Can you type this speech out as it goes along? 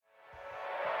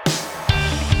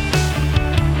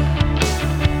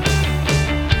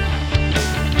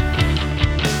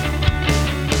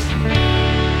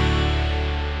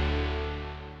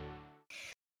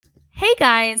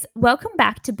guys, welcome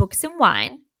back to Books and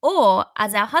Wine, or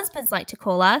as our husbands like to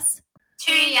call us,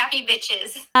 Two yappy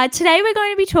bitches. Today we're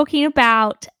going to be talking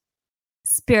about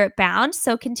Spirit Bound,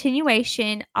 so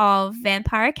continuation of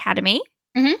Vampire Academy.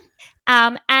 Mhm.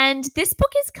 And this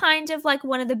book is kind of like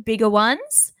one of the bigger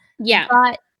ones, Yeah.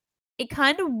 but it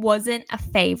kind of wasn't a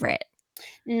favorite.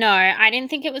 No, I didn't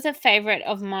think it was a favorite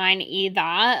of mine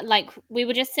either. Like we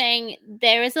were just saying,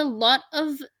 there is a lot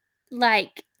of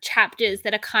like chapters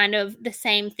that are kind of the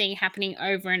same thing happening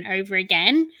over and over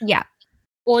again. Yeah.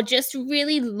 Or just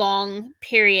really long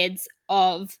periods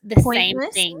of the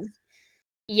Pointless. same thing.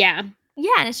 Yeah.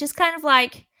 Yeah, and it's just kind of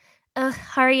like,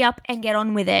 hurry up and get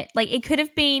on with it. Like it could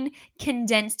have been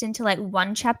condensed into like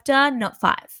one chapter, not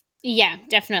 5. Yeah,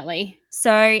 definitely.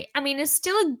 So, I mean, it's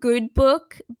still a good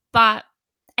book, but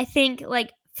I think,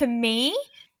 like, for me,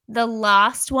 the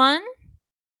last one,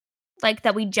 like,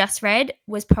 that we just read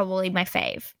was probably my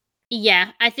fave.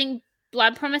 Yeah, I think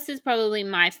Blood Promise is probably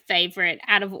my favorite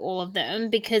out of all of them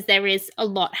because there is a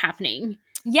lot happening.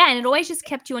 Yeah, and it always just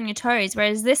kept you on your toes,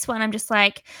 whereas this one, I'm just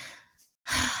like,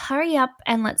 hurry up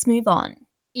and let's move on.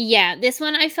 Yeah, this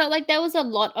one I felt like there was a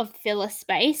lot of filler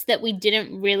space that we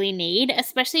didn't really need,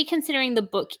 especially considering the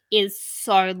book is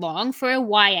so long for a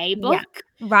YA book.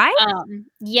 Yeah. Right?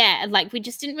 Yeah, like we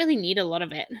just didn't really need a lot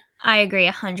of it. I agree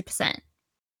 100%.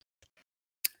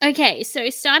 Okay,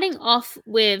 so starting off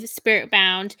with Spirit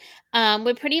Bound,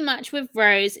 we're pretty much with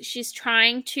Rose. She's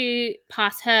trying to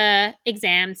pass her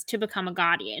exams to become a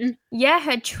guardian. Yeah,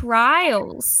 her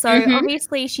trials. So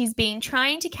obviously she's been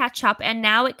trying to catch up, and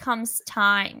now it comes the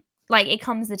time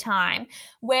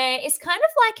where it's kind of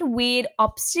like a weird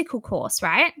obstacle course,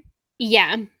 right?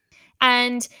 Yeah.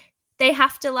 And they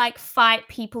have to like fight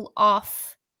people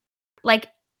off like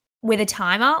with a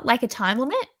timer, like a time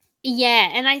limit. Yeah,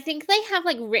 and I think they have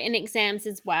like written exams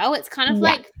as well. It's kind of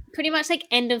like pretty much like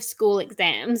end of school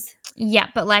exams. Yeah,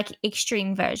 but like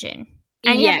extreme version.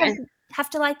 And you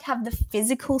have to like have the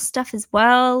physical stuff as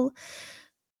well,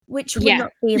 which would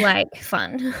not be like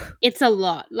fun. It's a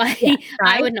lot. Like right?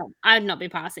 I would not be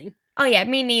passing. Oh yeah,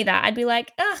 me neither. I'd be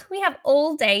like, we have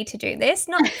all day to do this,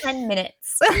 not 10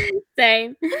 minutes.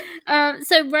 Same.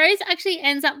 So Rose actually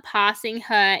ends up passing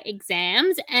her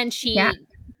exams and she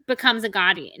becomes a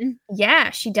guardian. Yeah,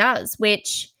 she does,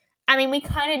 which, I mean, we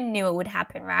kind of knew it would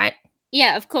happen, right?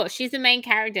 Yeah, of course. She's the main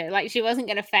character. Like, she wasn't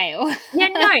going to fail. Yeah,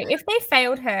 no. If they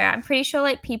failed her, I'm pretty sure,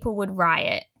 like, people would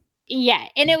riot. Yeah,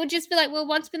 and it would just be like, well,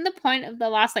 what's been the point of the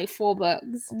last, like, 4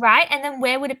 books? Right? And then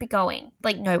where would it be going?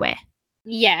 Like, nowhere.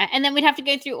 Yeah, and then we'd have to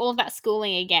go through all of that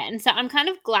schooling again. So I'm kind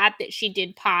of glad that she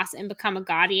did pass and become a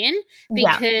guardian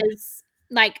because,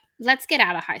 like, let's get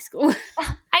out of high school.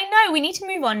 I know. We need to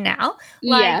move on now.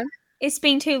 Like, it's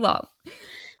been too long.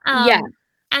 Yeah.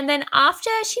 And then after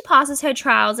she passes her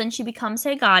trials and she becomes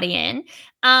her guardian,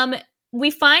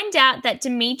 we find out that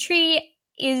Dimitri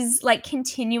is like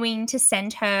continuing to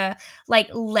send her like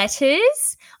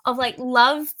letters of like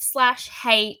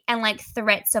love/hate and like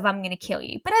threats of I'm gonna kill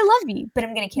you, but I love you, but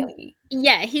I'm gonna kill you.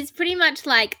 Yeah, he's pretty much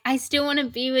like, I still want to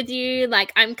be with you,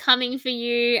 like I'm coming for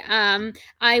you,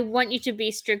 I want you to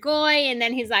be Strigoi, and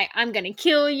then he's like, I'm gonna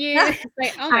kill you. It's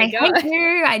like, oh my god, hate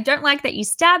you. I don't like that you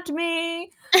stabbed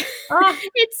me.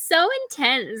 It's so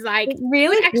intense. Like, it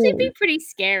really would actually be pretty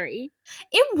scary.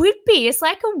 It would be. It's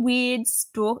like a weird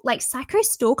psycho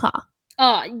stalker.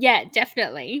 Oh yeah,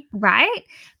 definitely. Right?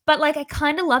 But like, I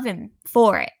kind of love him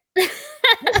for it.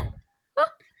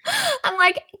 I'm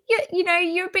like, you know,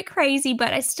 you're a bit crazy,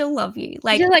 but I still love you.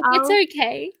 Like, you're like, it's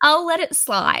okay. I'll let it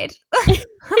slide.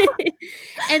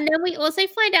 And then we also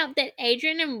find out that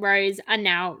Adrian and Rose are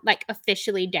now like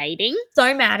officially dating.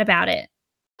 So mad about it.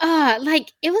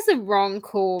 Like it was a wrong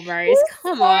call, Rose.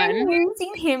 Come on.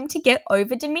 Using him to get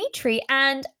over Dimitri,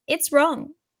 and it's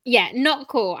wrong. Yeah, not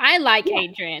cool. I like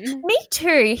Adrian. Me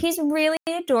too. He's really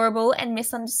adorable and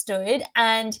misunderstood,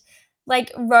 and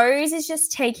like Rose is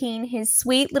just taking his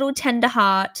sweet little tender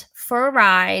heart for a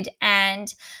ride,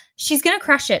 and she's gonna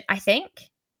crush it, I think.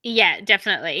 Yeah,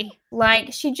 definitely.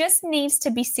 Like, she just needs to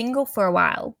be single for a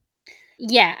while.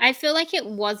 Yeah, I feel like it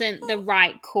wasn't the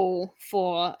right call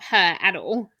for her at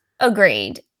all.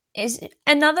 Agreed. Is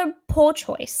another poor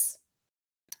choice.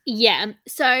 Yeah.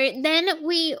 So then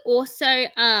we also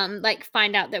like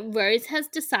find out that Rose has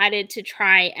decided to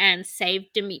try and save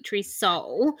Dimitri's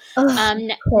soul.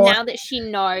 Now that she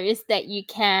knows that you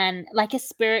can, like, a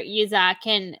spirit user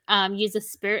can use a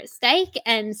spirit stake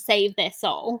and save their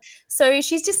soul. So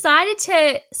she's decided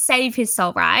to save his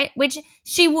soul, right? Which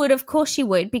she would, of course she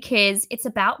would, because it's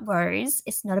about Rose.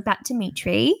 It's not about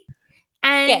Dimitri.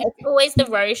 And yeah, it's always the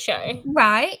Rose show.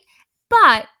 Right.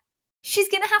 But she's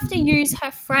going to have to use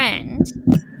her friend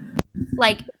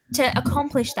like to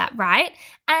accomplish that, right?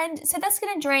 And so that's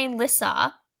going to drain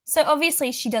Lissa. So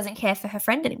obviously she doesn't care for her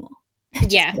friend anymore.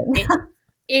 Yeah.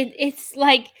 It's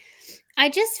like, I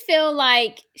just feel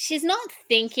like she's not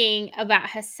thinking about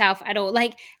herself at all.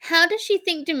 Like, how does she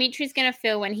think Dimitri's going to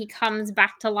feel when he comes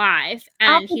back to life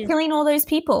and After killing all those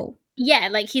people. Yeah,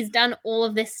 like he's done all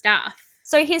of this stuff.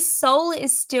 So his soul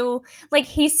is still, like,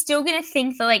 he's still going to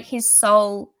think that, like, his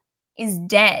soul is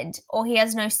dead or he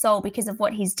has no soul because of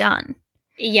what he's done.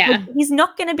 Yeah. Like, he's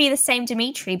not going to be the same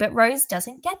Dimitri, but Rose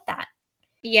doesn't get that.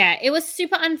 Yeah, it was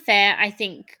super unfair, I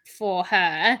think, for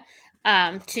her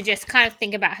to just kind of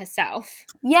think about herself.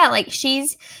 Yeah, like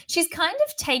she's kind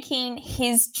of taking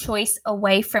his choice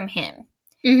away from him.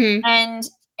 Mm-hmm. And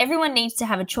everyone needs to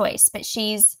have a choice, but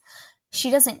she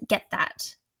doesn't get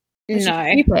that. Which No.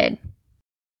 is stupid.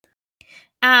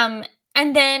 And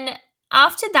then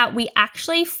after that, we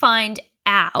actually find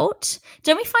out.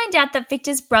 Don't we find out that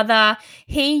Victor's brother,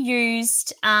 he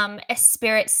used a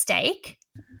spirit stake?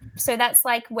 So that's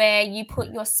like where you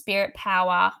put your spirit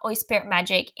power or your spirit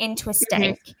magic into a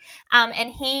stake. Mm-hmm.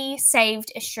 And he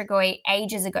saved Strigoi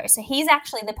ages ago. So he's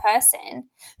actually the person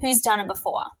who's done it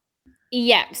before.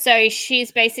 Yeah, so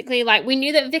she's basically like, we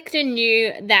knew that Victor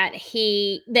knew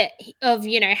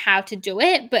how to do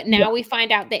it, but now we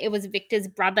find out that it was Victor's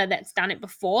brother that's done it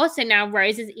before. So now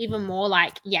Rose is even more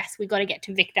like, yes, we got to get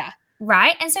to Victor.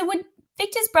 Right. And so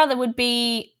Victor's brother would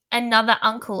be another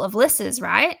uncle of Lissa's,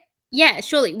 right? Yeah,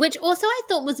 surely. Which also I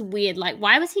thought was weird. Like,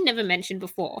 why was he never mentioned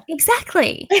before?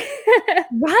 Exactly.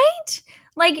 Right?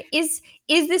 Like, is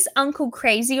this uncle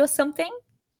crazy or something?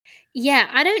 Yeah,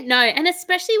 I don't know. And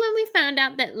especially when we found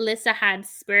out that Lissa had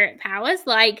spirit powers,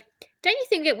 like, don't you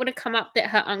think it would have come up that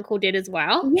her uncle did as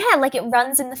well? Yeah, like it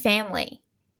runs in the family.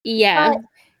 Yeah. But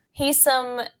he's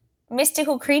some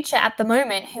mystical creature at the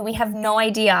moment who we have no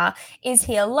idea. Is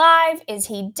he alive? Is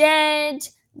he dead?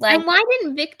 Like, and why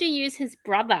didn't Victor use his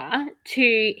brother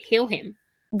to heal him?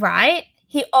 Right?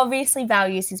 He obviously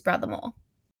values his brother more.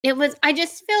 I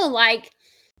just feel like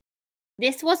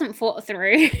this wasn't thought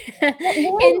through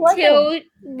until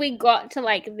we got to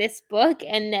like this book,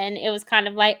 and then it was kind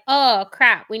of like, oh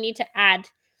crap, we need to add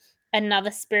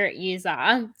another spirit user,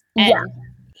 and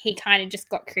he kind of just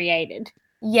got created.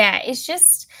 Yeah,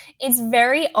 it's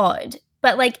very odd,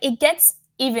 but like it gets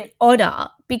even odder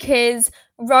because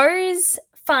Rose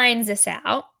finds this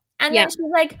out, and then she's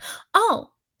like,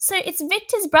 oh, so it's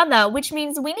Victor's brother, which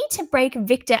means we need to break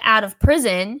Victor out of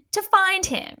prison to find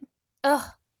him. Ugh.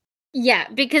 Yeah,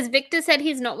 because Victor said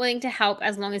he's not willing to help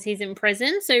as long as he's in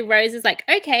prison. So Rose is like,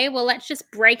 okay, well, let's just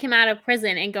break him out of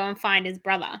prison and go and find his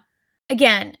brother.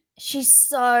 Again, she's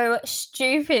so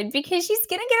stupid because she's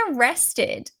going to get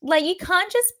arrested. Like, you can't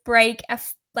just break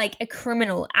a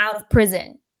criminal out of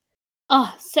prison.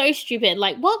 Oh, so stupid.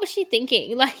 Like, what was she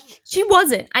thinking? Like, she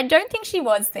wasn't. I don't think she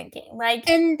was thinking. Like,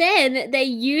 and then they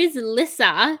use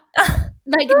Lissa.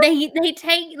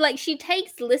 Like she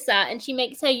takes Lissa and she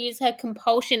makes her use her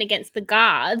compulsion against the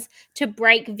guards to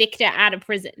break Victor out of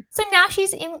prison. So now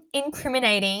she's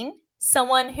incriminating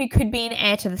someone who could be an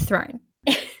heir to the throne.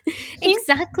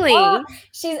 Exactly.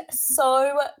 She's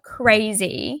so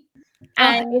crazy.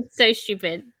 And it's so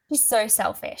stupid. She's so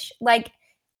selfish. Like,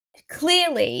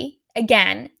 clearly,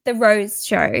 again, the Rose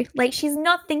show, like, she's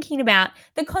not thinking about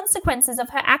the consequences of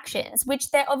her actions,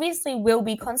 which there obviously will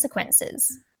be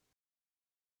consequences.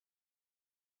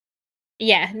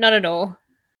 Yeah, not at all.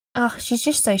 Oh, she's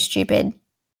just so stupid.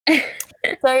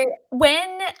 So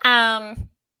when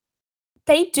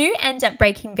they do end up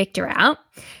breaking Victor out,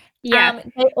 they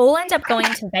all end up going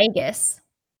to Vegas.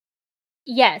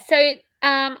 Yeah, so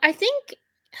I think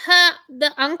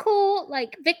the uncle,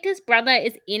 like Victor's brother,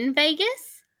 is in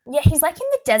Vegas. Yeah, he's like in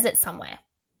the desert somewhere.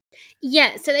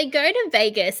 Yeah, so they go to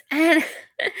Vegas and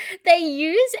they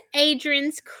use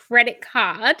Adrian's credit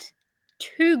card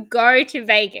to go to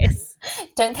Vegas.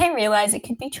 Don't they realize it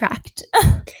could be tracked?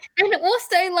 And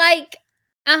also, like,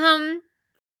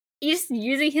 you're just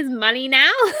using his money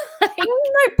now? Like, I don't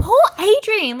know, poor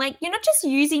Adrian. Like, you're not just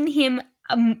using him,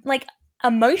 like,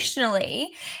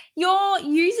 emotionally. You're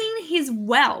using his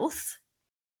wealth.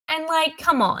 And, like,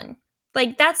 come on.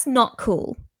 Like, that's not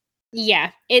cool.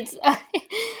 Yeah, it's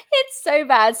so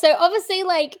bad. So, obviously,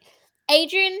 like,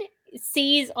 Adrian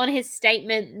sees on his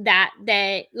statement that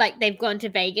they've gone to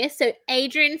Vegas. So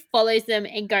Adrian follows them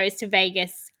and goes to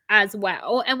Vegas as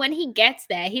well. And when he gets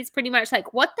there, he's pretty much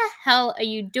like, what the hell are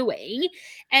you doing?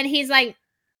 And he's like,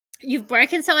 you've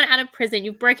broken someone out of prison.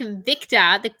 You've broken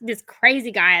Victor, this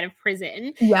crazy guy, out of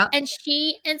prison. Yeah. And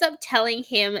she ends up telling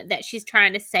him that she's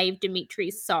trying to save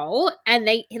Dimitri's soul. And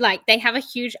they have a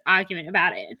huge argument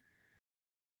about it.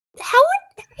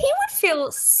 he would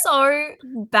feel so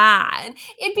bad.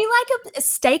 It'd be like a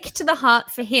stake to the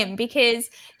heart for him because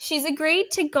she's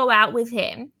agreed to go out with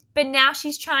him, but now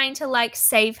she's trying to like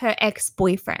save her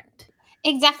ex-boyfriend.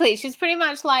 Exactly. She's pretty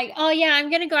much like, oh yeah, I'm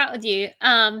gonna go out with you.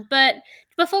 But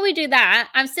before we do that,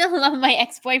 I'm still in love with my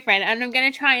ex-boyfriend and I'm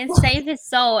gonna try and save his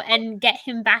soul and get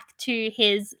him back to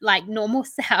his like normal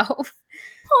self.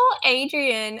 Poor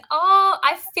Adrian. Oh,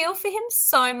 I feel for him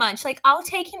so much. Like, I'll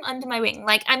take him under my wing.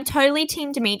 Like, I'm totally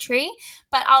team Dimitri,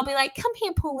 but I'll be like, come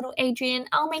here, poor little Adrian.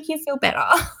 I'll make you feel better.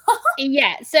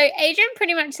 Yeah. So Adrian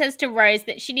pretty much says to Rose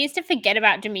that she needs to forget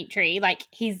about Dimitri, like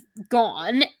he's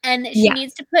gone, and that she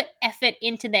needs to put effort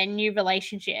into their new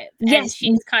relationship. Yes. And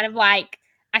she's kind of like,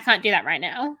 I can't do that right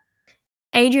now.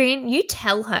 Adrian, you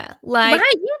tell her. Like,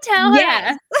 right, you tell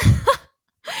her.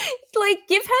 Like,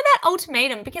 give her that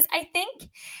ultimatum because I think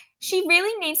she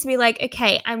really needs to be like,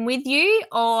 okay, I'm with you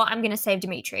or I'm going to save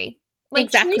Dimitri.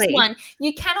 Like, choose one.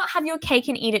 You cannot have your cake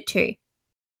and eat it too.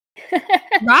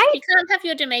 Right? You can't have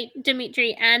your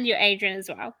Dimitri and your Adrian as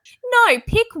well. No,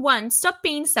 pick one. Stop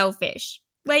being selfish.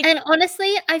 Like, and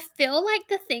honestly, I feel like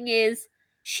the thing is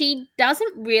she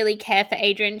doesn't really care for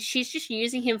Adrian. She's just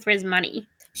using him for his money.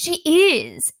 She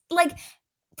is. Like,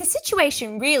 the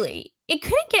situation really, it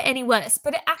couldn't get any worse,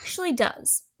 but it actually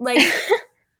does. Like,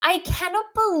 I cannot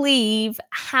believe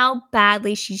how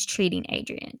badly she's treating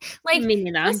Adrian. Like,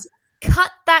 just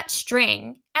cut that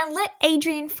string and let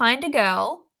Adrian find a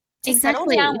girl to settle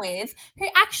down with who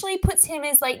actually puts him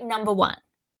as, like, number one.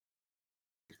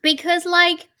 Because,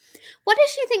 like, what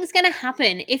does she think is going to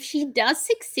happen if she does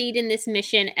succeed in this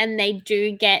mission and they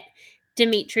do get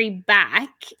Dimitri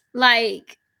back?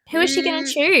 Like, who is she going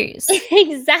to choose?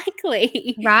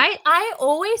 Exactly. Right? I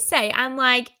always say, I'm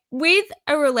like, with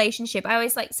a relationship, I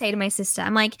always like say to my sister,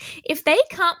 I'm like, if they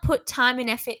can't put time and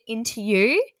effort into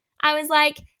you, I was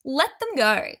like, let them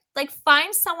go. Like,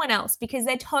 find someone else because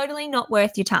they're totally not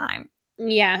worth your time.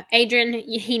 Yeah. Adrian,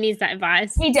 he needs that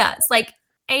advice. He does. Like,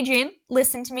 Adrian,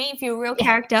 listen to me. If you're a real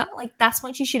character, like, that's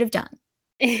what you should have done.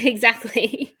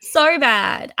 Exactly. So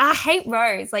bad. I hate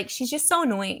Rose. Like, she's just so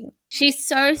annoying. She's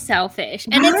so selfish.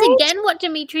 And it's again what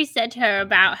Dimitri said to her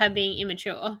about her being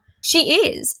immature. She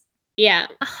is. Yeah.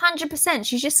 100%.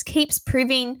 She just keeps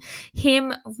proving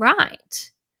him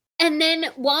right. And then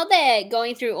while they're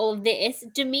going through all of this,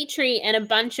 Dimitri and a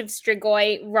bunch of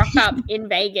Strigoi rock up in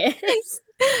Vegas.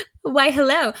 Why,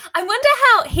 hello. I wonder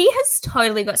how he has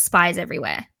totally got spies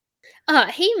everywhere. Oh,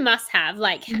 he must have.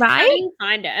 Like, right? How do you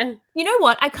find her? You know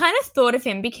what? I kind of thought of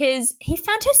him because he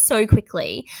found her so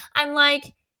quickly. I'm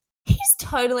like, he's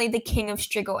totally the king of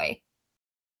Strigoi.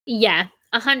 Yeah,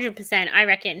 100%. I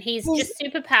reckon. He's just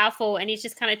super powerful and he's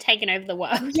just kind of taken over the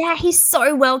world. Yeah, he's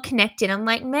so well connected. I'm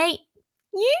like, mate,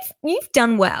 you've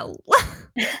done well.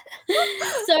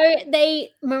 So they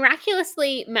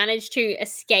miraculously managed to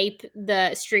escape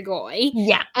the Strigoi.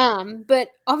 Yeah. But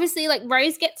obviously, like,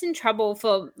 Rose gets in trouble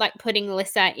for like putting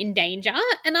Lissa in danger,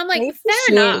 and I'm like, fair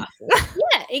enough.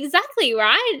 Yeah, exactly,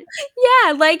 right?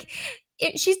 Yeah, like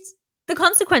the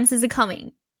consequences are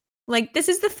coming. Like, this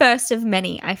is the first of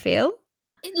many, I feel.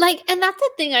 Like, and that's the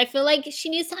thing. I feel like she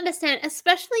needs to understand,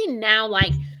 especially now,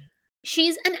 like,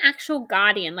 she's an actual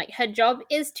guardian. Like, her job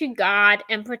is to guard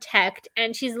and protect,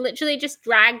 and she's literally just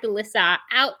dragged Lissa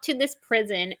out to this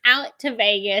prison, out to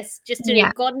Vegas, just to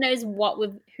do God knows what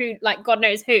with who, like, God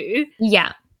knows who.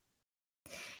 Yeah.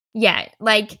 Yeah,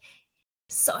 like,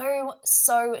 so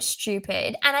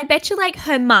stupid. And I bet you, like,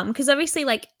 her mum, because obviously,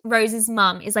 like, Rose's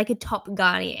mum is, like, a top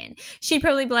guardian. She'd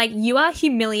probably be like, you are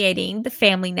humiliating the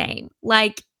family name.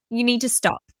 Like, you need to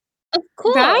stop. Of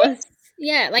course. Right?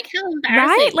 Yeah, like, how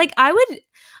embarrassing. Right? Like,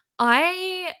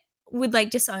 I would like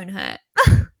disown her.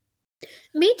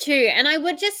 Me too. And I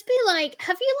would just be like,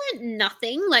 have you learned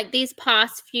nothing like these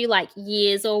past few like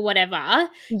years or whatever?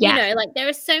 Yeah. You know, like, there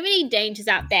are so many dangers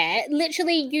out there.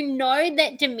 Literally, you know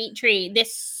that Dimitri,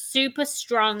 this super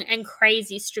strong and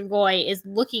crazy Strigoi, is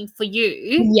looking for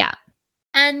you. Yeah.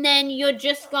 And then you're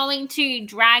just going to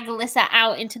drag Lissa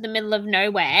out into the middle of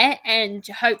nowhere and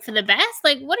hope for the best?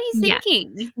 Like, what are you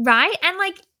thinking? Yeah. Right? And,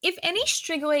 like, if any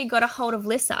Strigoi got a hold of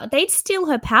Lissa, they'd steal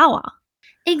her power.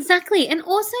 Exactly. And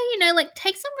also, you know, like,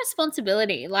 take some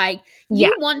responsibility. Like,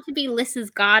 you want to be Lissa's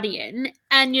guardian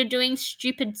and you're doing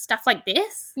stupid stuff like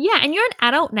this. Yeah, and you're an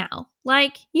adult now.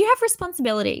 Like, you have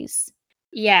responsibilities.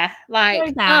 Yeah, like,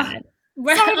 so bad. So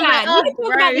bad. Oh, we can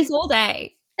talk about this all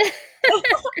day.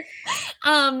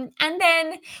 And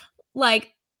then,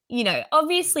 like, you know,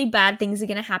 obviously bad things are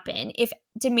going to happen if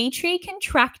Dimitri can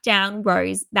track down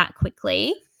Rose that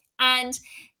quickly. And,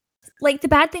 like, the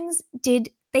bad things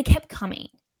they kept coming.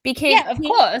 Because of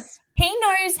course. He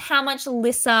knows how much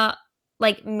Lissa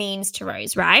like means to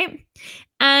Rose, right?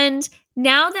 And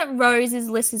now that Rose is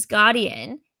Lissa's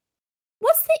guardian,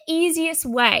 what's the easiest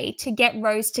way to get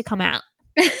Rose to come out?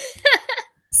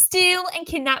 Steal and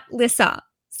kidnap Lissa.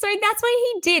 So that's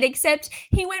what he did, except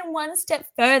he went one step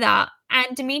further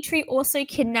and Dimitri also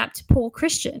kidnapped poor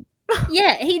Christian.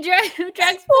 Yeah, he drags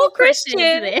poor Christian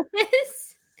into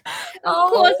this.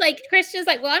 Of course, like Christian's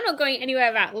like, well, I'm not going anywhere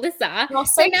without Lissa. Oh,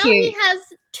 so now cute. he has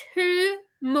two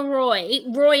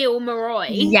Royal Moroi.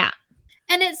 Yeah.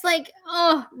 And it's like,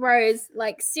 oh, Rose,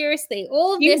 like seriously,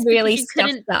 all of You this really because you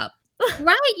couldn't, up.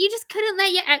 Right? You just couldn't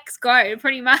let your ex go,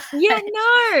 pretty much. Yeah,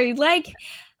 no, like,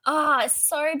 it's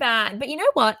so bad. But you know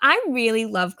what? I really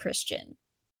love Christian.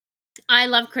 I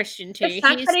love Christian too. He's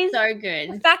so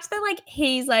good. The fact that like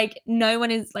he's like no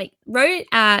one is like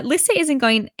Lissa isn't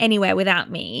going anywhere without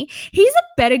me. He's a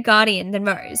better guardian than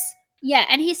Rose. Yeah,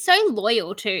 and he's so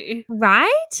loyal too.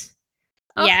 Right?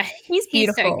 Oh, yeah, he's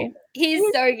beautiful. He's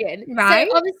so good. Right?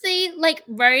 So obviously, like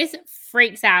Rose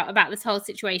freaks out about this whole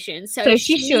situation. So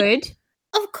she should.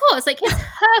 Of course, like it's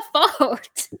her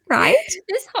fault. Right?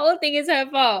 This whole thing is her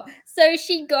fault. So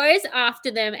she goes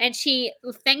after them and she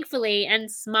thankfully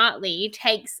and smartly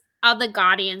takes other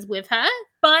guardians with her.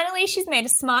 Finally, she's made a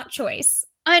smart choice.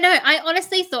 I know. I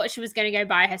honestly thought she was going to go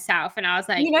by herself. And I was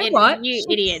like, you know what? You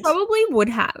she idiot. Probably would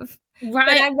have. Right.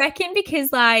 But I reckon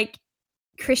because like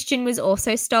Christian was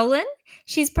also stolen,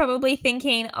 she's probably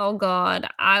thinking, oh God,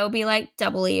 I'll be like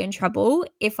doubly in trouble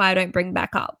if I don't bring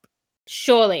back up.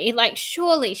 Surely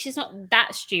she's not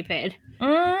that stupid.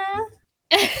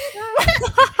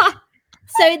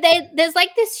 So there's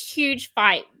like this huge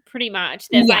fight pretty much.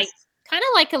 There's like kind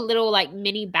of like a little like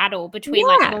mini battle between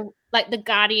like the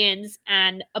Guardians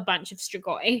and a bunch of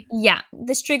Strigoi. Yeah,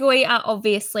 the Strigoi are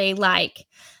obviously like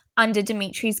under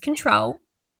Dimitri's control.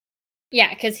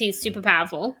 Yeah, because he's super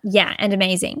powerful. Yeah, and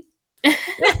amazing.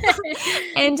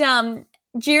 And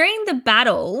during the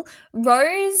battle,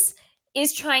 Rose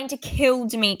is trying to kill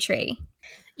Dimitri.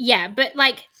 Yeah, but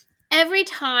like every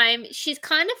time she's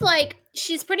kind of like,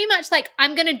 she's pretty much like,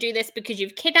 I'm going to do this because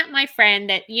you've kidnapped my friend,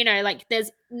 that, you know, like there's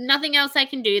nothing else I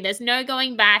can do. There's no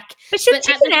going back. But she'll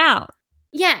chicken out.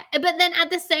 Yeah, but then at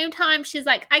the same time, she's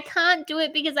like, I can't do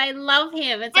it because I love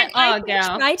him. It's like, oh,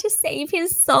 girl. Try to save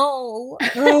his soul.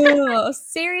 Oh,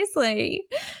 seriously.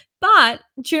 But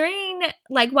during,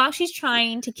 like, while she's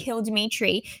trying to kill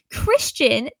Dimitri,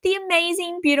 Christian, the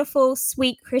amazing, beautiful,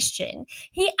 sweet Christian,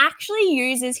 he actually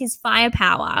uses his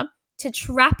firepower to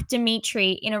trap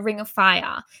Dimitri in a ring of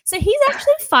fire. So he's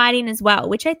actually fighting as well,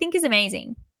 which I think is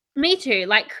amazing. Me too.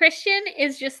 Like, Christian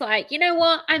is just like, you know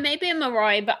what? I may be a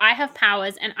Moroi, but I have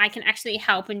powers and I can actually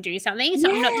help and do something. So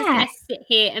I'm not just going to sit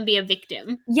here and be a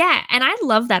victim. Yeah, and I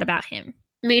love that about him.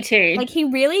 Me too. Like, he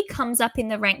really comes up in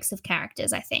the ranks of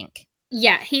characters, I think.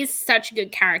 Yeah, he's such a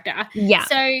good character. Yeah.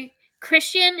 So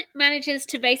Christian manages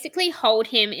to basically hold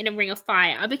him in a ring of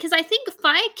fire because I think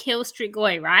fire kills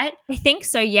Strigoi, right? I think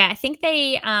so, yeah. I think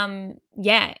they,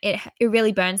 it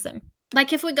really burns them.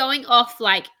 Like, if we're going off,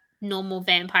 like, normal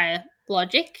vampire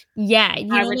logic, I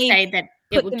would say that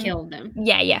it would kill them.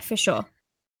 Yeah, for sure.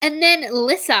 And then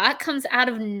Lissa comes out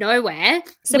of nowhere.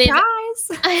 Surprise!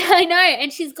 I know.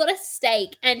 And she's got a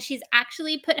stake and she's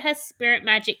actually put her spirit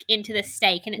magic into the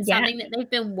stake. And it's something that they've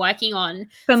been working on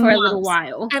for a little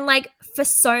while. And like for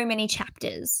so many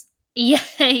chapters. Yeah,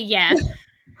 yeah.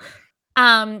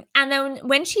 And then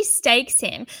when she stakes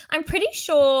him, I'm pretty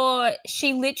sure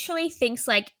she literally thinks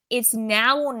like it's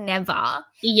now or never.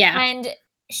 Yeah. And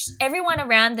everyone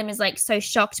around them is like so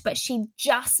shocked, but she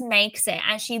just makes it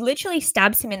and she literally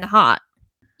stabs him in the heart.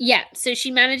 Yeah, so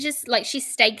she manages, like, she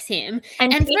stakes him.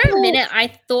 And for a minute, I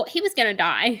thought he was going to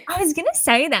die. I was going to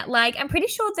say that. Like, I'm pretty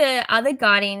sure the other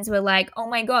Guardians were like, oh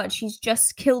my God, she's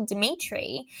just killed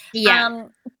Dimitri. Yeah.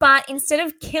 But instead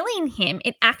of killing him,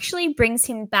 it actually brings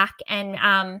him back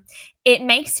and it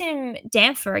makes him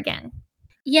Danfer again.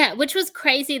 Yeah, which was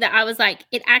crazy that I was like,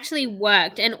 it actually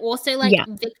worked. And also, like,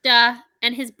 Victor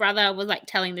and his brother was, like,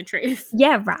 telling the truth.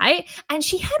 Yeah, right? And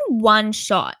she had one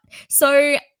shot.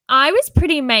 So I was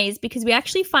pretty amazed because we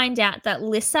actually find out that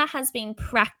Lissa has been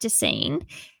practicing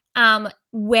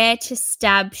where to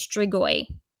stab Strigoi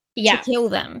to kill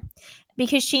them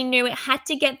because she knew it had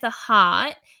to get the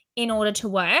heart in order to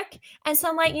work. And so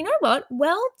I'm like, you know what?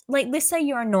 Well, like, Lissa,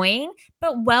 you're annoying,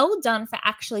 but well done for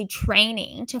actually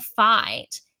training to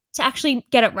fight to actually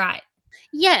get it right.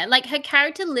 Yeah, like her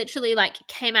character literally like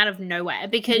came out of nowhere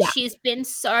because she's been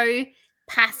so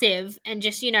passive and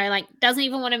just, you know, like doesn't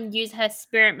even want to use her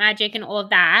spirit magic and all of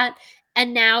that.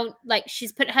 And now like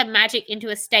she's put her magic into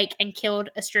a stake and killed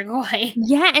a Strigoi.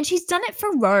 Yeah, and she's done it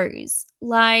for Rose.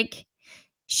 Like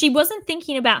she wasn't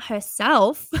thinking about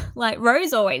herself like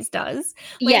Rose always does.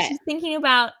 Like, Yeah. she's thinking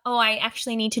about, oh, I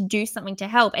actually need to do something to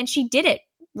help. And she did it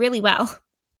really well.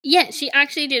 Yeah, she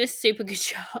actually did a super good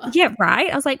job. Yeah, right?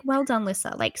 I was like, well done,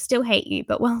 Lissa. Like, still hate you,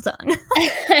 but well done.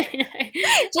 I know.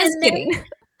 Just And kidding. then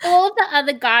all of the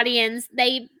other Guardians,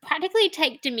 they practically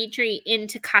take Dimitri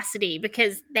into custody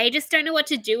because they just don't know what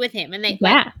to do with him. And they, like,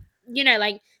 Yeah. you know,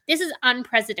 like, this is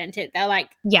unprecedented. They're like,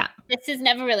 Yeah. this has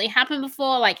never really happened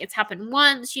before. Like, it's happened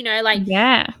once, you know, like,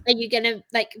 Yeah. are you going to,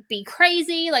 like, be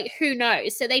crazy? Like, who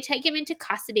knows? So they take him into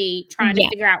custody, trying to Yeah.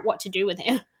 figure out what to do with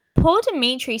him. Poor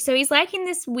Dimitri. So he's like in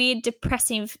this weird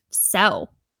depressive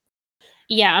cell,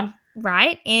 Yeah.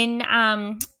 right? In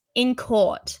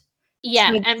court.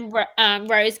 Yeah. So- And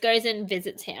Rose goes and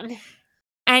visits him.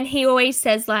 And he always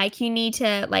says, like, you need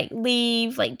to, like,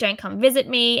 leave, like, don't come visit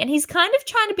me. And he's kind of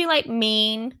trying to be, like,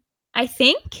 mean, I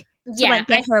think, to, Yeah. like,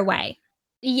 get her away.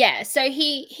 Yeah, so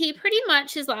he pretty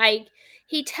much is like,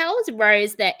 he tells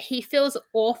Rose that he feels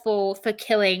awful for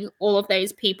killing all of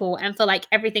those people and for, like,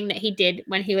 everything that he did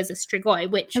when he was a Strigoi,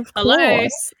 which, Of hello.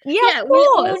 course. Yeah, Yeah, of we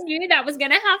all course. knew that was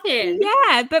going to happen.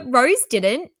 Yeah, but Rose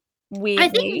didn't, I weirdly.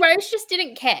 think Rose just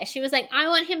didn't care. She was like, I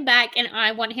want him back and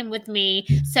I want him with me.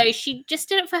 So she just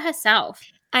did it for herself.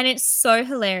 And it's so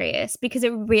hilarious because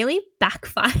it really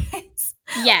backfires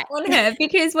Yeah. on her,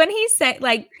 because when he said,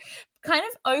 like, kind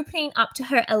of opening up to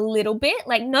her a little bit,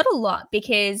 like, not a lot,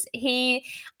 because he,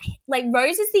 like,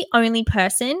 Rose is the only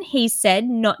person he said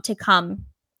not to come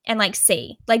and, like,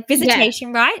 see, like,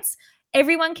 visitation rights.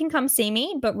 Everyone can come see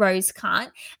me, but Rose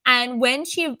can't. And when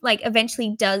she, like,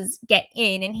 eventually does get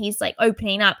in and he's, like,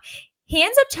 opening up, he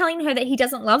ends up telling her that he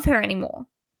doesn't love her anymore.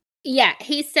 Yeah,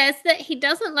 he says that he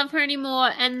doesn't love her anymore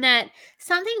and that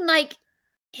something like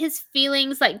his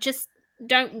feelings, like, just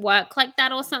don't work like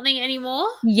that or something anymore.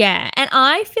 Yeah, and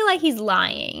I feel like he's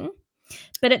lying.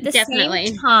 But at the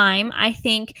same time, I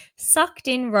think, sucked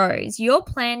in Rose, your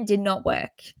plan did not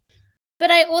work.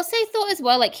 But I also thought as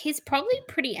well, like, he's probably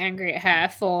pretty angry at her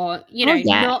for, you know,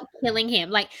 not killing him.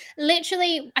 Like,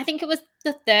 literally, I think it was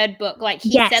the third book. Like,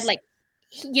 he said, like,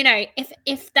 you know,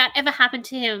 if that ever happened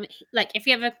to him, like, if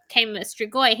he ever came a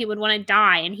Strigoi, he would want to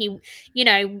die. And he, you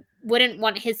know, wouldn't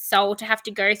want his soul to have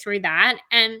to go through that.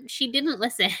 And she didn't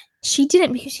listen. She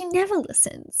didn't, because she never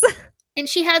listens. And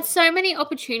she had so many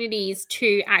opportunities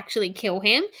to actually kill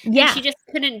him. Yeah. And she just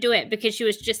couldn't do it because she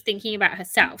was just thinking about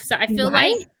herself. So I feel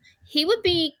like he would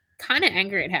be kind of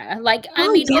angry at her. Like, I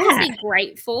mean, obviously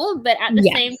grateful, but at the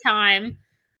same time,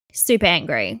 super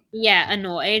angry. Yeah,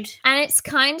 annoyed. And it's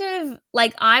kind of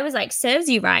like, I was like, serves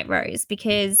you right, Rose,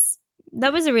 because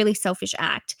that was a really selfish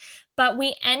act. But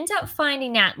we end up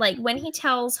finding out, like, when he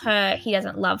tells her he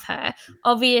doesn't love her,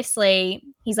 obviously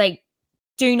he's like,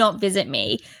 do not visit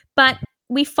me. But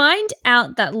we find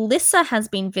out that Lissa has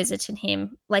been visiting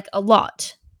him, like, a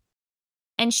lot.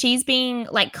 And she's been,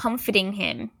 like, comforting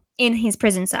him in his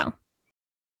prison cell.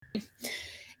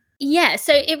 Yeah,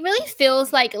 so it really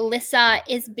feels like Lissa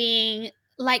is being,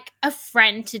 like, a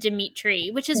friend to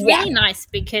Dimitri, which is really nice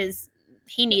because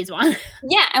he needs one.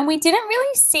 Yeah, and we didn't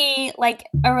really see, like,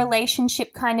 a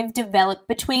relationship kind of develop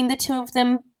between the two of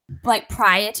them, like,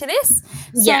 prior to this.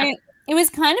 So it was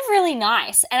kind of really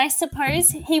nice. And I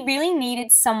suppose he really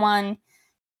needed someone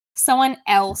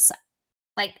else,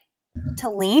 like, to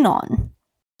lean on.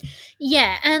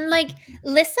 Yeah, and, like,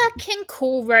 Lissa can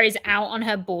call Rose out on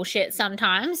her bullshit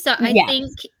sometimes. So I think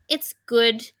it's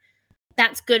good.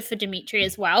 That's good for Dimitri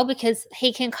as well, because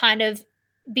he can kind of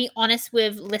be honest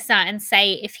with Lissa and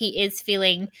say if he is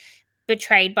feeling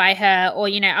betrayed by her or,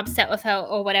 you know, upset with her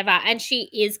or whatever. And she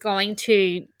is going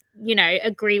to, you know,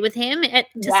 agree with him to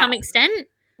some extent.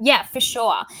 Yeah, for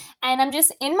sure. And I'm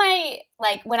just in my,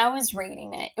 like, when I was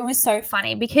reading it, it was so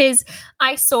funny because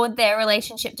I saw their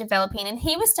relationship developing and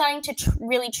he was starting to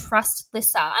really trust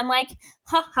Lissa. I'm like,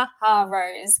 ha, ha, ha,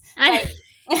 Rose. Like,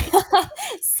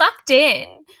 sucked in.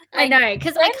 Like, I know,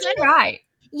 because I kind of... Right.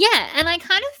 Yeah, and I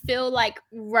kind of feel like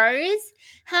Rose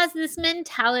has this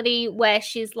mentality where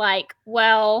she's like,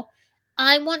 well,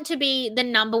 I want to be the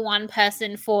number one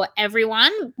person for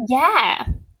everyone. Yeah.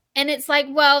 And it's like,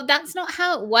 well, that's not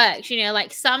how it works, you know,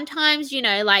 like sometimes, you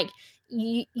know, like,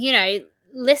 you know,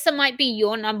 Lissa might be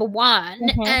your number one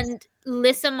and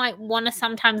Lissa might want to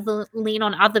sometimes lean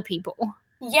on other people.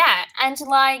 Yeah, and,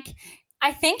 like,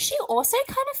 I think she also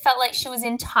kind of felt like she was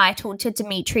entitled to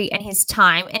Dimitri and his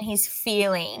time and his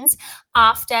feelings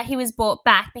after he was brought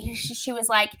back, because she was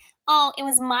like, oh, it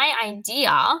was my idea.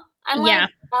 I'm like,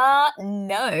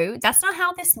 no, that's not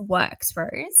how this works,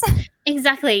 Rose.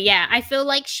 Exactly, yeah. I feel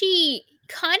like she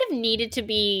kind of needed to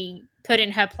be put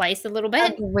in her place a little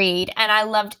bit. Agreed. And I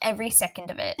loved every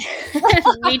second of it.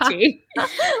 Me too.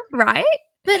 Right?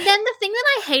 But then the thing that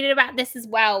I hated about this as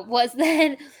well was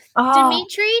that Oh,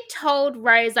 Dimitri told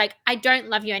Rose, like, I don't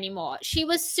love you anymore. She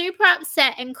was super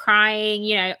upset and crying,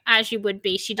 you know, as you would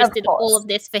be. She just Of did course. all of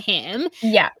this for him.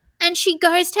 yeah. And she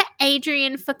goes to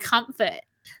Adrian for comfort.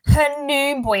 Her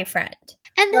new boyfriend.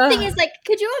 And the thing Ugh. is, like,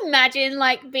 could you imagine,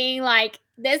 like, being like,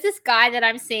 there's this guy that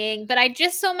I'm seeing, but I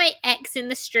just saw my ex in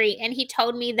the street and he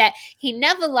told me that he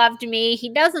never loved me.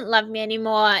 He doesn't love me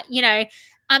anymore. You know,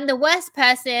 I'm the worst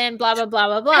person, blah, blah, blah,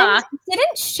 blah, blah. And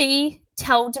didn't she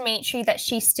tell Dimitri that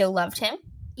she still loved him?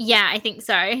 Yeah, I think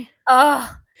so.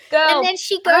 Oh, girl. And then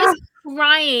she goes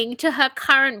crying to her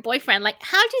current boyfriend. Like,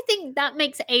 how do you think that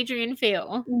makes Adrian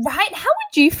feel? Right? How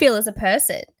would you feel as a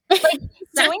person? Like, doing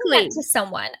Exactly. that to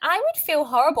someone, I would feel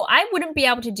horrible. I wouldn't be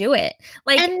able to do it.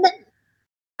 Like, And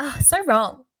so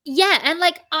wrong. yeah, and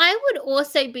like I would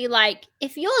also be like,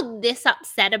 if you're this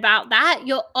upset about that,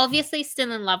 you're obviously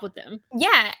still in love with them.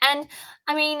 Yeah, and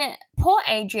I mean, poor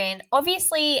Adrian.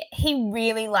 Obviously, he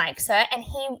really likes her, and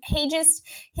he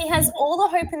has all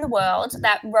the hope in the world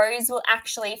that Rose will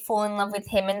actually fall in love with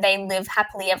him, and they live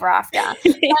happily ever after.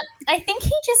 But I think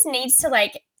he just needs to,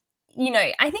 like, you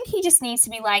know, I think he just needs to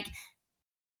be like,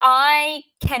 I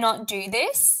cannot do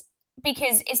this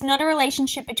because it's not a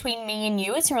relationship between me and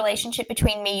you. It's a relationship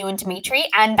between me, you, and Dimitri,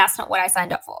 and that's not what I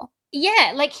signed up for.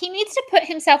 Yeah, like he needs to put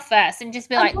himself first and just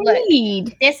be like, look,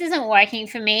 Agreed. this isn't working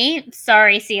for me.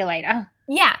 Sorry, see you later.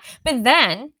 Yeah, but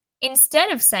then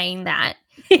instead of saying that,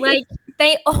 like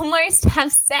they almost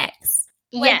have sex.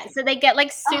 Yeah, Like, so they get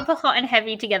like super hot and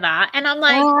heavy together. And I'm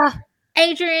like,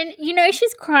 Adrian, you know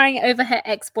she's crying over her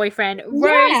ex-boyfriend.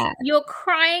 Rose, Yeah. you're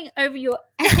crying over your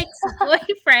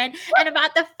ex-boyfriend and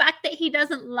about the fact that he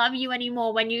doesn't love you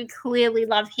anymore when you clearly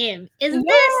love him. Is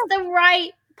this the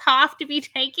right path to be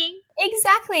taking?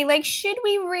 Exactly. Like, should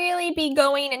we really be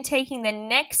going and taking the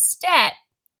next step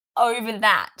over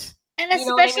that? And You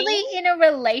know what I especially mean? in a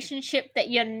relationship that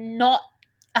you're not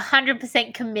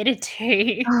 100% committed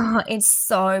to. Oh, it's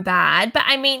so bad. But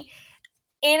I mean,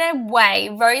 in a way,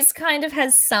 Rose kind of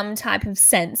has some type of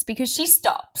sense because she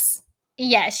stops.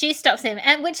 Yeah, she stops him,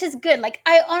 and which is good. Like,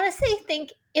 I honestly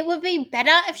think it would be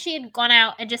better if she had gone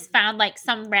out and just found like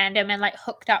some random and like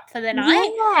hooked up for the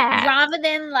night, Yeah. rather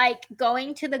than like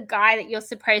going to the guy that you're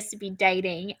supposed to be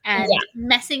dating and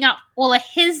messing up all of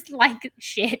his like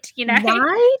shit, you know?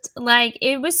 Right? Like,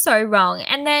 it was so wrong.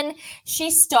 And then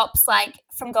she stops, like,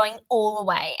 from going all the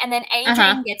way. And then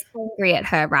Adrian gets angry at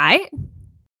her, right?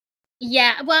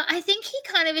 Yeah, well, I think he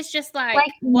kind of is just like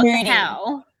what moody. the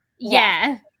hell? Yeah.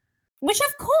 Yeah. Which,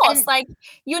 of course, like,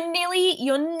 you're nearly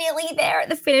there at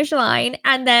the finish line,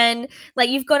 and then, like,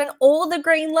 you've gotten all the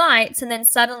green lights, and then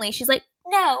suddenly she's like,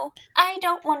 no, I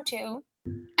don't want to.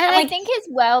 And I think as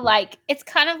well, like, it's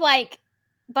kind of like,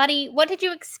 buddy, what did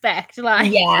you expect?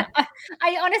 Like, Yeah.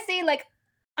 I honestly, like,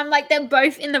 I'm like, they're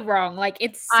both in the wrong. Like,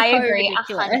 it's so I agree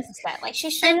ridiculous. 100%. Like, she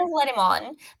shouldn't have let him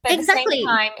on, but at the Exactly. same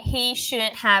time, he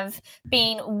shouldn't have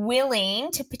been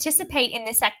willing to participate in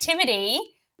this activity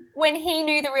when he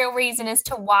knew the real reason as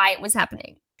to why it was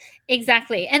happening.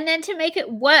 Exactly. And then to make it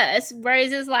worse,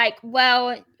 Rose is like,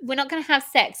 well, we're not going to have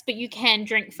sex, but you can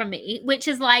drink from me, which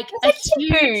is like a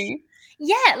huge...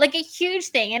 Yeah, like a huge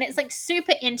thing. And it's like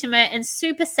super intimate and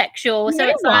super sexual. So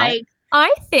it's like...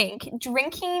 I think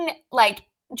drinking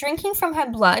from her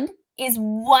blood is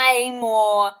way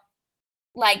more,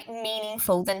 like,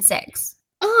 meaningful than sex.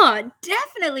 Oh,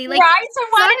 definitely. Like, right? So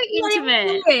why so intimate.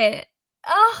 Do it?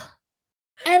 Oh.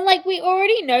 And, like, we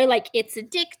already know, like, it's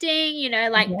addicting, you know,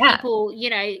 like, people, you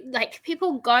know, like,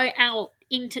 people go out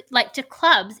into, like, to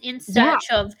clubs in search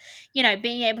of, you know,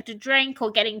 being able to drink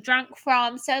or getting drunk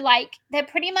from. So, like, they're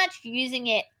pretty much using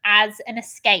it as an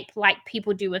escape, like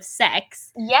people do with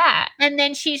sex. Yeah. And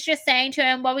then she's just saying to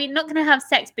him, well, we're not going to have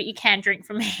sex, but you can drink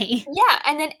from me. Yeah.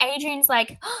 And then Adrian's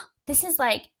like, oh, this is,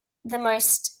 like, the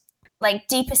most, like,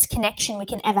 deepest connection we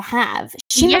can ever have.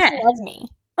 She must love me.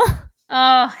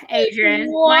 Oh,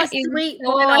 Adrian, my sweet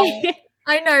boy.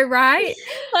 I know, right?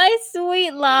 My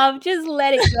sweet love, just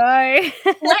let it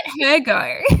go. Let her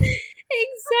go.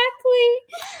 Exactly.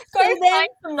 Go find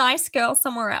some nice girl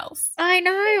somewhere else. I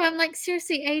know. I'm like,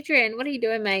 seriously, Adrian, what are you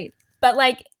doing, mate? But,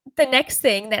 like, the next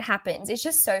thing that happens is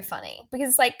just so funny because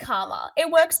it's like karma. It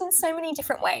works in so many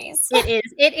different ways.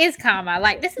 It is karma.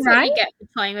 Like, this is what you get for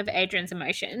playing with Adrian's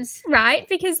emotions. Right?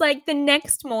 Because, like, the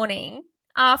next morning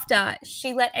after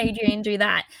she let Adrian do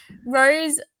that,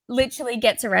 Rose, literally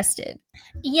gets arrested.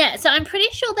 Yeah, so I'm pretty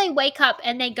sure they wake up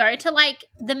and they go to like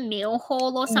the meal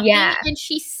hall or something, Yeah. and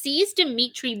she sees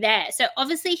Dimitri there. So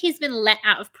obviously he's been let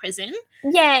out of prison.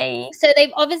 Yay. So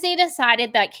they've obviously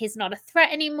decided that he's not a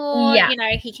threat anymore. Yeah. You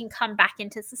know, he can come back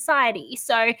into society.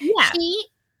 So Yeah.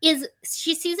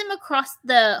 she sees him across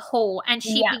the hall and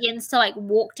she Yeah. begins to like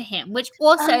walk to him, which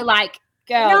also like,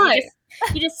 girl, No.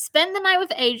 you just spend the night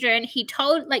with Adrian.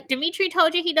 Dimitri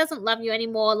told you he doesn't love you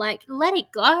anymore. Like, let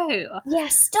it go. Yeah,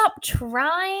 stop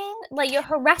trying. Like, you're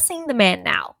harassing the man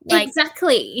now. Like,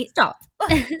 Exactly. stop.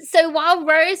 So while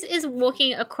Rose is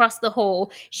walking across the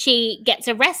hall, she gets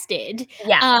arrested.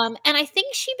 Yeah. And I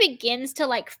think she begins to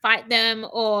like fight them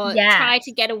or Yeah. try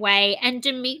to get away. And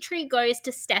Dimitri goes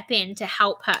to step in to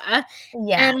help her.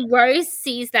 Yeah. And Rose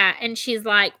sees that and she's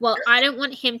like, well, I don't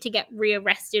want him to get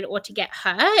rearrested or to get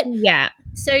hurt. Yeah.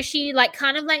 So she like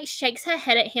kind of like shakes her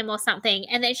head at him or something.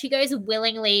 And then she goes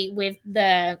willingly with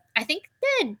the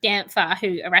Danther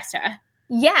who arrest her.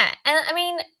 Yeah. And I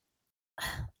mean,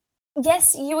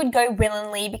 yes, you would go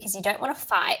willingly because you don't want to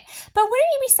fight. But wouldn't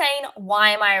you be saying, why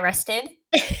am I arrested?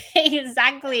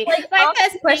 Exactly. Like, my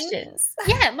ask first questions.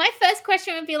 Yeah, my first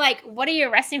question would be like, what are you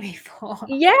arresting me for?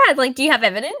 Yeah, like, do you have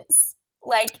evidence?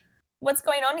 Like, what's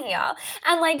going on here?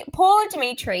 And like, poor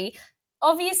Dimitri,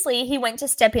 obviously he went to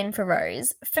step in for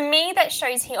Rose. For me, that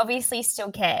shows he obviously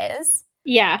still cares.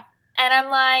 Yeah. And I'm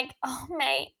like, oh,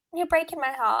 mate, you're breaking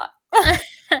my heart.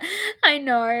 I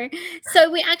know.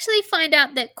 So we actually find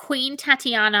out that Queen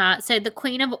Tatiana, so the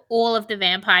queen of all of the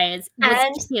vampires,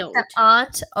 was killed. The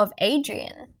aunt of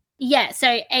Adrian. Yeah,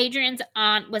 so Adrian's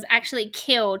aunt was actually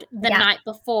killed the night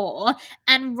before,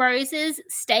 and Rose's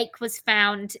stake was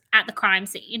found at the crime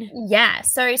scene. Yeah,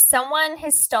 so someone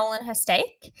has stolen her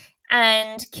stake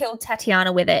and killed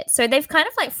Tatiana with it. So they've kind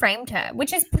of like framed her,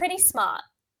 which is pretty smart.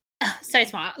 So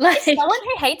smart. Like, someone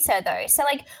who hates her though. So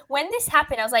like when this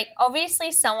happened, I was like,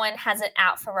 obviously someone has it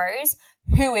out for Rose.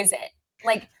 Who is it?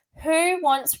 Like, who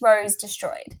wants Rose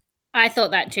destroyed? I thought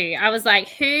that too. I was like,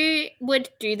 who would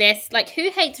do this? Like,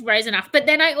 who hates Rose enough? But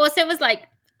then I also was like,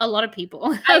 a lot of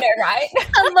people. I know, right?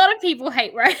 A lot of people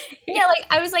hate Rose. Yeah, like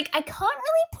I was like, I can't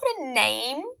really put a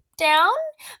name down,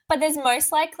 but there's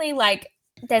most likely like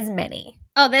there's many.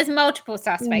 Oh, there's multiple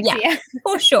suspects here.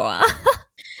 For sure.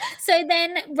 So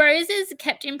then Rose is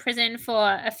kept in prison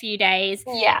for a few days.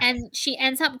 Yeah. And she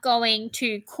ends up going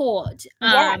to court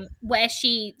where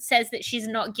she says that she's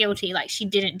not guilty, like she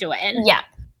didn't do it. Yeah.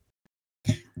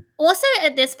 Also,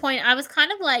 at this point, I was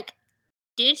kind of like,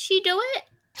 did she do it?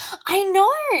 I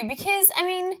know, because, I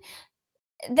mean,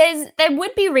 there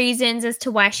would be reasons as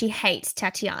to why she hates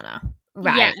Tatiana,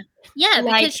 right? Yeah,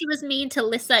 like, because she was mean to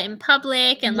Lissa in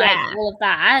public and, like, all of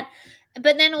that.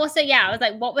 But then also, I was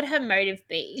like, what would her motive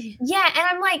be? Yeah, and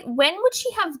I'm like, when would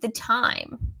she have the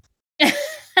time? You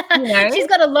know? She's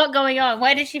got a lot going on.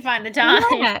 Where did she find the time?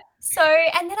 Yeah. So,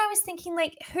 and then I was thinking,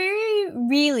 like, who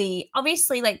really,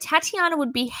 obviously, like, Tatiana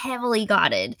would be heavily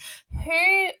guarded.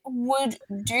 Who would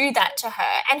do that to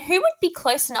her? And who would be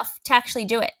close enough to actually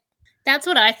do it? That's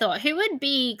what I thought. Who would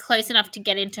be close enough to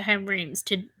get into her rooms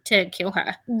to kill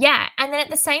her? Yeah. And then at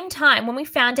the same time, when we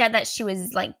found out that she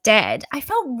was, like, dead, I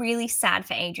felt really sad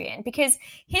for Adrian because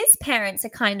his parents are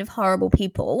kind of horrible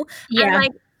people. Yeah. And,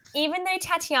 like, even though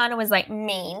Tatiana was, like,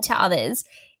 mean to others,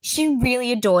 she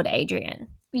really adored Adrian.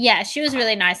 Yeah, she was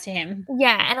really nice to him.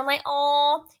 Yeah, and I'm like,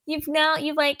 oh, you've got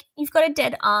a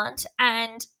dead aunt,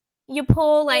 and your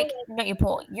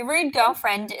rude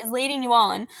girlfriend is leading you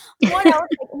on. What else?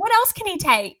 What else can he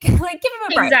take? Like, give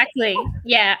him a break. Exactly.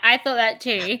 Yeah, I thought that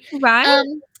too. Right.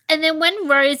 And then when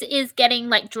Rose is getting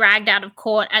like dragged out of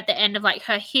court at the end of like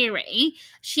her hearing,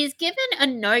 she's given a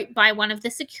note by one of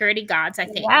the security guards, I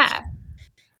think. Yeah.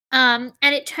 And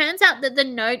it turns out that the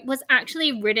note was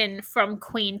actually written from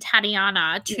Queen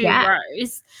Tatiana to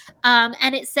Rose.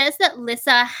 And it says that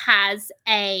Lissa has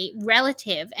a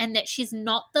relative and that she's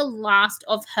not the last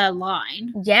of her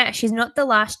line. Yeah, she's not the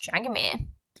last Dragomir.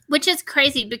 Which is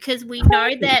crazy because we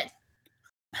know that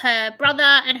her brother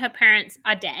and her parents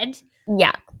are dead.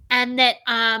 Yeah. And that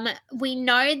we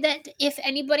know that if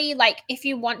anybody, like, if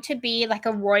you want to be, like,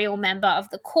 a royal member of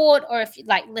the court or if,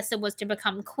 like, Lissa was to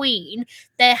become queen,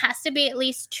 there has to be at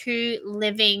least 2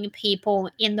 living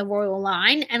people in the royal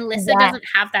line. And Lissa doesn't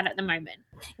have that at the moment.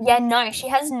 Yeah, no, she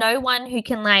has no one who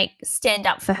can, like, stand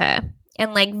up for her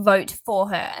and, like, vote for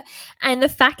her. And the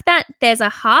fact that there's a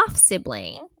half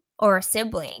sibling or a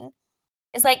sibling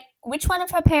is, like, which one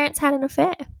of her parents had an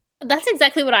affair? That's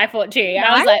exactly what I thought too. Right?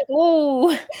 I was like,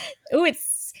 ooh,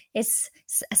 it's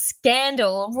a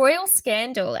scandal, a royal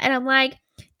scandal. And I'm like,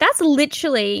 that's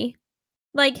literally,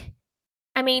 like,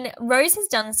 I mean, Rose has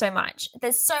done so much.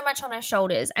 There's so much on her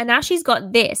shoulders. And now she's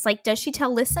got this. Like, does she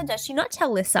tell Lissa? Does she not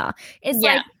tell Lissa? It's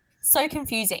like so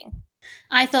confusing.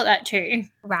 I thought that too.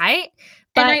 Right?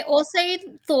 And I also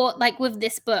thought, like, with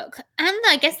this book, and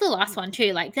I guess the last one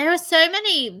too, like, there are so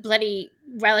many bloody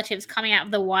relatives coming out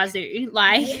of the wazoo.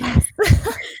 Like, Yes.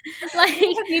 like,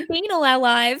 where have you been all our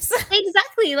lives?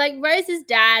 Exactly. Like, Rose's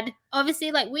dad,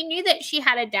 obviously, like, we knew that she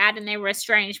had a dad and they were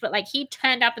estranged, but, like, he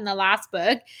turned up in the last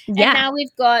book. Yeah. And now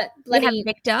we've got bloody... We have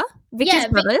Victor. Victor's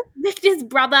brother. Victor's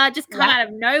brother just come out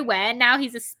of nowhere. Now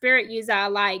he's a spirit user,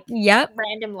 like,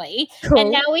 randomly. Cool.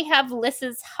 And now we have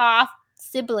Lissa's half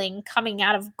sibling coming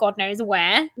out of God knows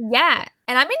where. Yeah.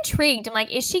 And I'm intrigued. I'm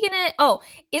like, is it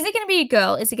gonna be a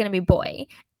girl? Is it gonna be a boy?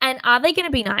 And are they gonna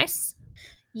be nice?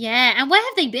 Yeah. And where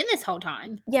have they been this whole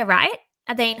time? Yeah, right?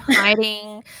 Are they in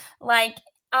hiding? Like,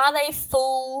 are they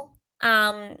full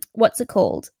what's it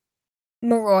called?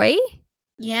 Moroi?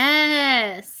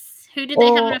 Yes. Who did they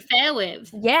have an affair with?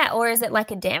 Yeah, or is it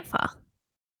like a Damper?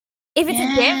 If it's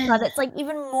a Damper, that's like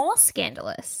even more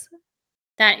scandalous.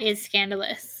 That is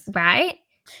scandalous. Right?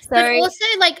 So, but also,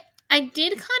 like, I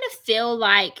did kind of feel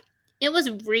like it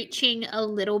was reaching a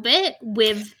little bit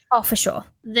with... Oh, for sure.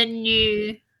 The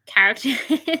new characters.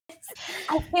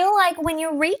 I feel like when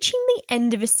you're reaching the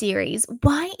end of a series,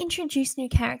 why introduce new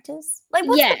characters? Like,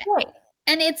 what's the point?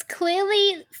 And it's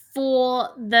clearly for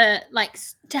the, like,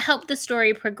 to help the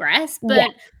story progress, but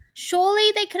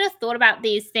surely they could have thought about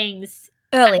these things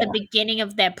earlier, at the beginning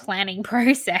of their planning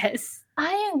process.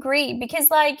 I agree, because,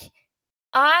 like,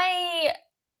 I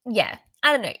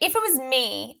don't know. If it was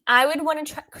me, I would want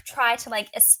to try to, like,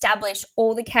 establish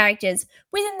all the characters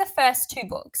within the first 2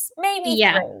 books. Maybe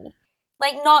 3.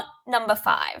 Like, not number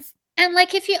 5. And,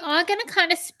 like, if you are going to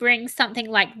kind of spring something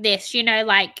like this, you know,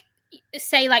 like,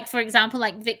 say, like, for example,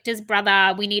 like, Victor's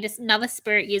brother, we need another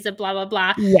spirit user, blah, blah,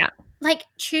 blah. Yeah. Like,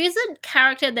 choose a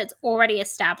character that's already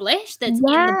established, that's in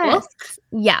the book.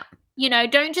 Yeah. You know,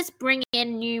 don't just bring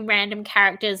in new random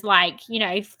characters like, you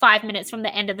know, 5 minutes from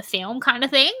the end of the film kind of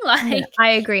thing. Like, I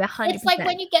agree 100%. It's like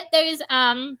when you get those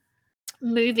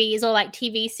movies or like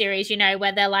TV series, you know,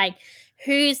 where they're like,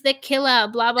 who's the killer,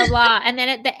 blah, blah, blah. And then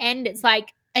at the end, it's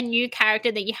like a new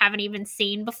character that you haven't even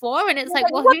seen before. And it's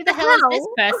like, well, who the hell is this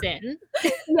person?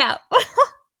 Yeah.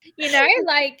 You know,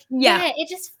 like, it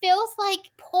just feels like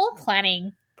poor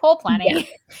planning. Poor planning.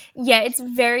 Yeah, it's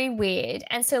very weird.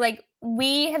 And so, like,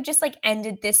 we have just, like,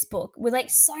 ended this book with, like,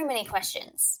 so many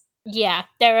questions. Yeah,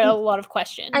 there are a lot of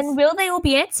questions. And will they all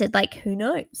be answered? Like, who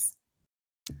knows?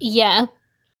 Yeah.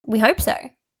 We hope so.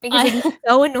 Because it'd be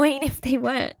so annoying if they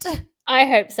weren't. I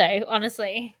hope so,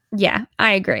 honestly. Yeah,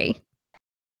 I agree.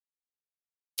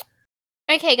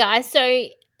 Okay, guys, so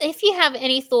if you have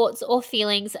any thoughts or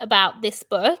feelings about this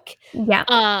book,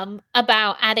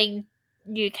 about adding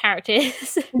new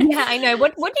characters. Yeah, I know.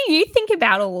 What do you think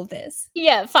about all of this?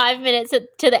 Yeah, 5 minutes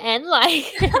to the end.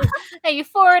 Like, are you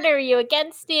for it or are you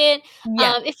against it?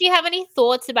 Yeah. If you have any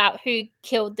thoughts about who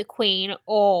killed the queen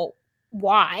or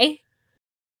why,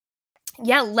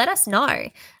 let us know.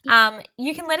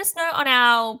 You can let us know on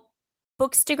our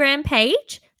Bookstagram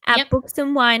page at Books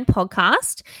and Wine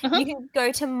Podcast. You can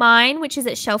go to mine, which is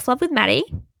at Shelf Love with Maddie.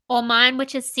 Or mine,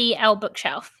 which is CL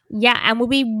Bookshelf. Yeah, and we'll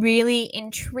be really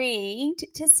intrigued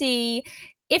to see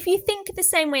if you think the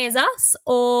same way as us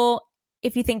or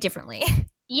if you think differently.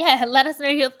 Yeah, let us know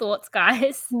your thoughts,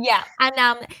 guys. Yeah,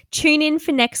 and tune in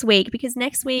for next week, because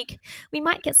next week we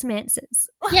might get some answers.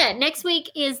 Yeah, next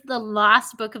week is the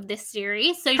last book of this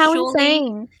series. So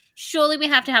surely we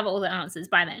have to have all the answers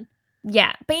by then.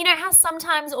 Yeah, but you know how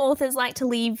sometimes authors like to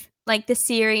leave like the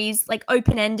series like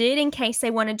open-ended in case they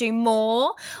want to do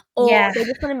more, or they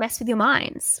just want to mess with your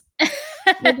minds. Like,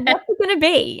 what's it going to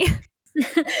be?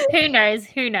 Who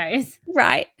knows?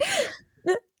 Right.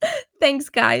 Thanks,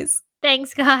 guys.